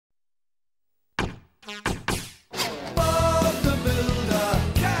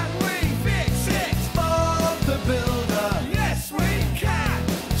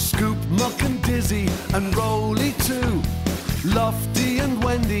and Rolly too. Lofty and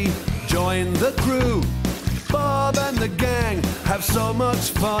Wendy join the crew. Bob and the gang have so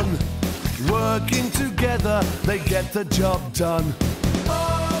much fun. Working together, they get the job done.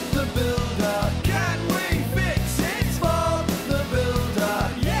 Bob the Builder, can we fix it? Bob the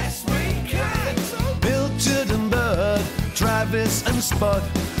Builder, yes we can. Pilchard and Bird, Travis and Spud,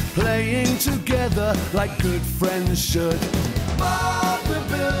 playing together like good friends should. Bob the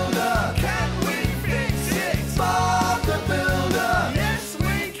Builder, can we fix it? Bob the Builder, yes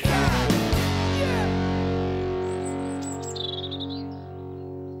we can.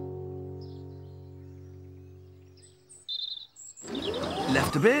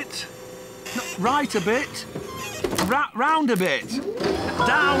 Left a bit, no, right a bit, round a bit,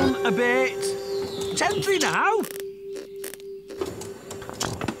 down a bit. Gently now.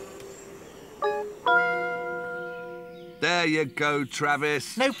 There you go,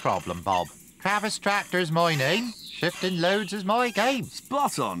 Travis. No problem, Bob. Travis Tractor's my name. Shifting loads is my game.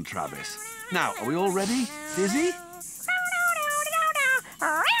 Spot on, Travis. Now, are we all ready? Dizzy?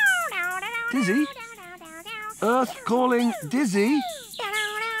 Dizzy? Earth calling Dizzy?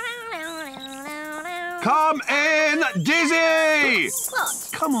 Come in, Dizzy! What?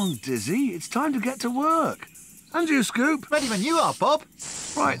 Come on, Dizzy. It's time to get to work. And you, Scoop. Ready when you are, Bob.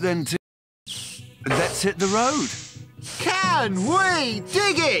 Right then, let's hit the road. Can we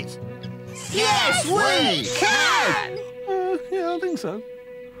dig it? Yes, we can! Yeah, I think so.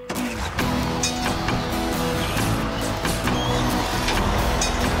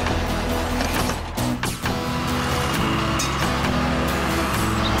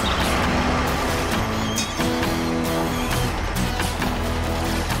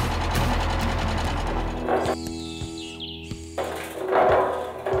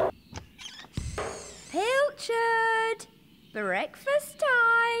 Pilchard! Breakfast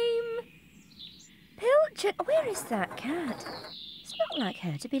time! Pilchard, where is that cat? It's not like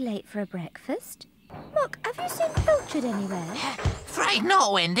her to be late for a breakfast. Look, have you seen Pilchard anywhere? Afraid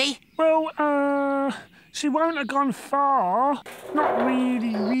not, Wendy. Well, she won't have gone far. Not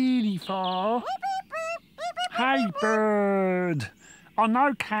really, really far. Hey, Bird. I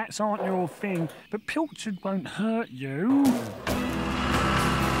know cats aren't your thing, but Pilchard won't hurt you.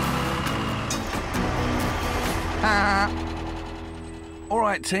 All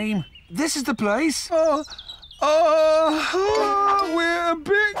right, team. This is the place. We're a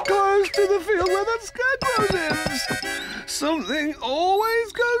bit close to the field where that scarecrow lives. Something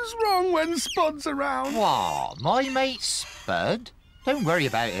always goes wrong when Spud's around. What, my mate Spud? Don't worry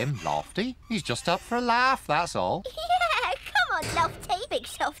about him, Lofty. He's just up for a laugh, that's all. Yeah, come on, Lofty, big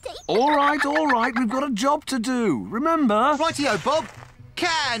softy. All right, we've got a job to do. Remember? Rightio, Bob.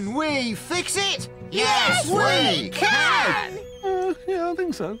 Can we fix it? Yes, we can! Yeah, I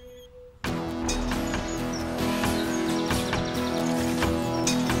think so.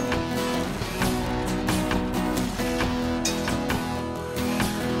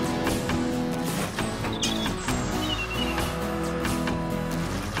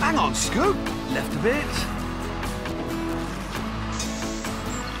 Hang on, Scoop. Left a bit.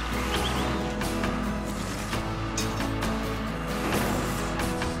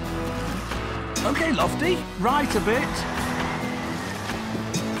 OK, Lofty. Right a bit.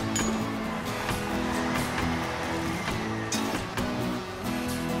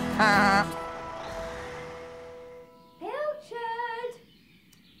 Pilchard!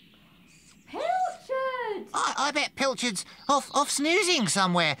 Pilchard! I bet Pilchard's off snoozing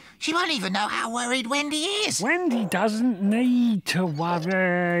somewhere. She won't even know how worried Wendy is. Wendy doesn't need to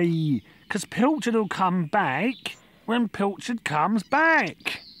worry, because Pilchard will come back when Pilchard comes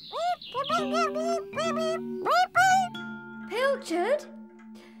back. Pilchard?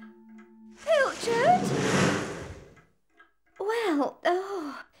 Pilchard? Well,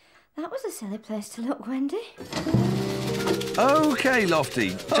 that was a silly place to look, Wendy. OK, Lofty.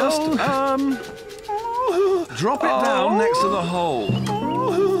 Just, drop it down next to the hole.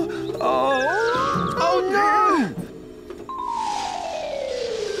 Oh, no!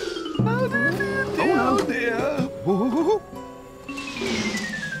 Oh, dear.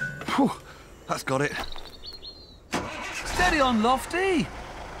 Whew, that's got it. Steady on, Lofty.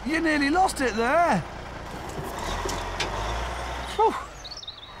 You nearly lost it there. Whew.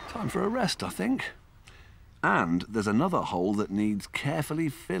 Time for a rest, I think. And there's another hole that needs carefully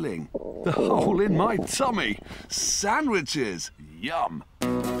filling. The hole in my tummy. Sandwiches. Yum.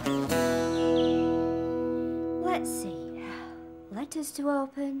 Let's see. Letters to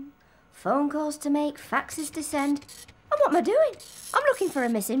open, phone calls to make, faxes to send. And what am I doing? I'm looking for a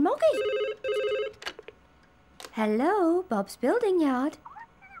missing Moggy. Hello, Bob's Building Yard.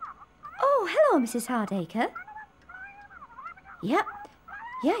 Oh, hello, Mrs. Hardacre. Yep.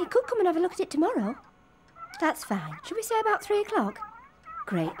 Yeah, you could come and have a look at it tomorrow. That's fine. Should we say about 3 o'clock?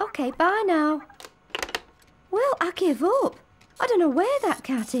 Great. OK, bye now. Well, I give up. I don't know where that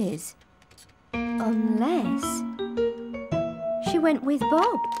cat is. Unless she went with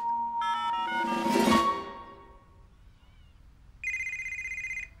Bob.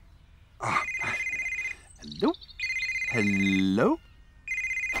 Hello? Hello?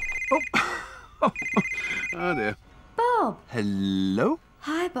 Oh. Oh, dear. Bob. Hello?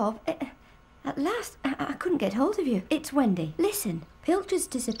 Hi, Bob. At last, I couldn't get hold of you. It's Wendy. Listen, Pilchard's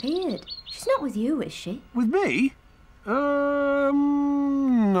disappeared. She's not with you, is she? With me?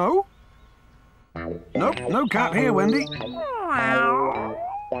 No. Nope, no cat here, Wendy.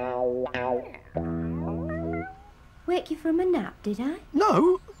 Wake you from a nap, did I?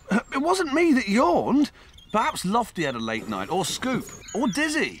 No, it wasn't me that yawned. Perhaps Lofty had a late night, or Scoop, or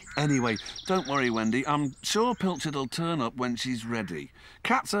Dizzy. Anyway, don't worry, Wendy. I'm sure Pilchard will turn up when she's ready.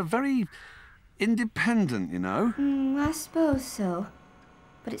 Cats are very independent, you know. I suppose so.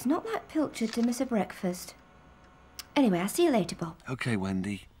 But it's not like Pilchard to miss a breakfast. Anyway, I'll see you later, Bob. OK,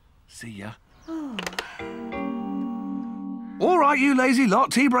 Wendy. See ya. Oh. All right, you lazy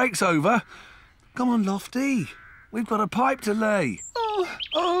lot. Tea break's over. Come on, Lofty. We've got a pipe to lay.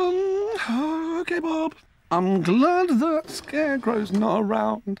 OK, Bob. I'm glad that Scarecrow's not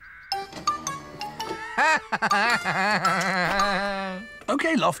around.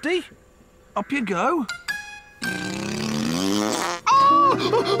 OK, Lofty. Up you go.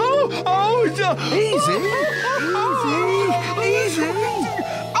 Easy.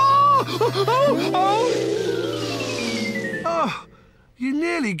 Oh, you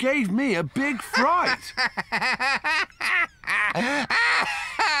nearly gave me a big fright.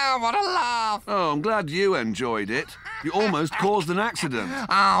 What a laugh! Oh, I'm glad you enjoyed it. You almost caused an accident.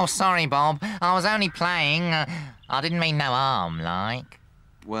 Oh, sorry, Bob. I was only playing. I didn't mean no harm, like.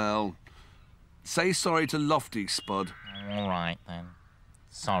 Well, say sorry to Lofty, Spud. All right, then.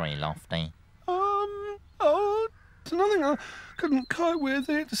 Sorry, Lofty. It's nothing. I couldn't cope with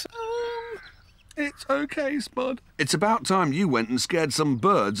it. It's OK, Spud. It's about time you went and scared some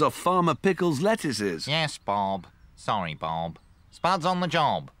birds off Farmer Pickle's lettuces. Yes, Bob. Sorry, Bob. Spud's on the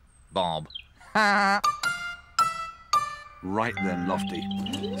job, Bob. Right then, Lofty.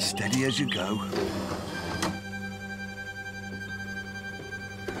 Steady as you go.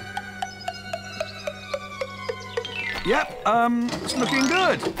 Yep, it's looking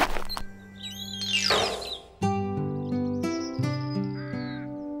good.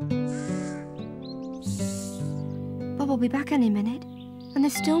 Bob will be back any minute. And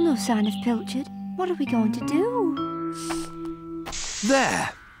there's still no sign of Pilchard. What are we going to do? There.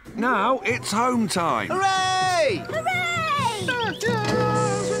 Now it's home time. Hooray!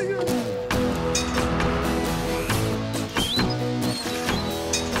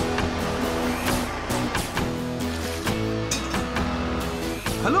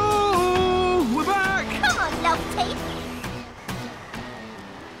 Hello, we're back. Come on, Lofty.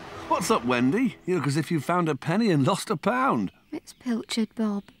 What's up, Wendy? You look as if you found a penny and lost a pound. It's Pilchard,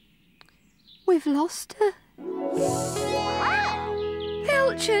 Bob. We've lost her.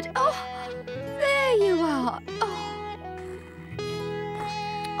 Pilchard! Oh, there you are. Oh.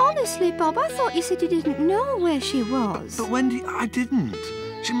 Honestly, Bob, I thought you said you didn't know where she was. But Wendy, I didn't.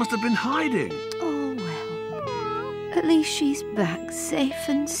 She must have been hiding. Oh, well. At least she's back, safe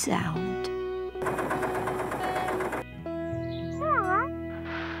and sound.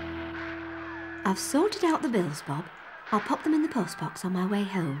 I've sorted out the bills, Bob. I'll pop them in the postbox on my way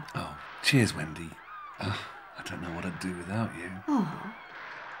home. Oh, cheers, Wendy. I don't know what I'd do without you. Oh,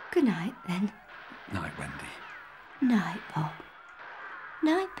 good night, then. Night, Wendy. Night, Bob.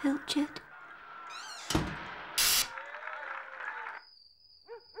 Night, Pilchard.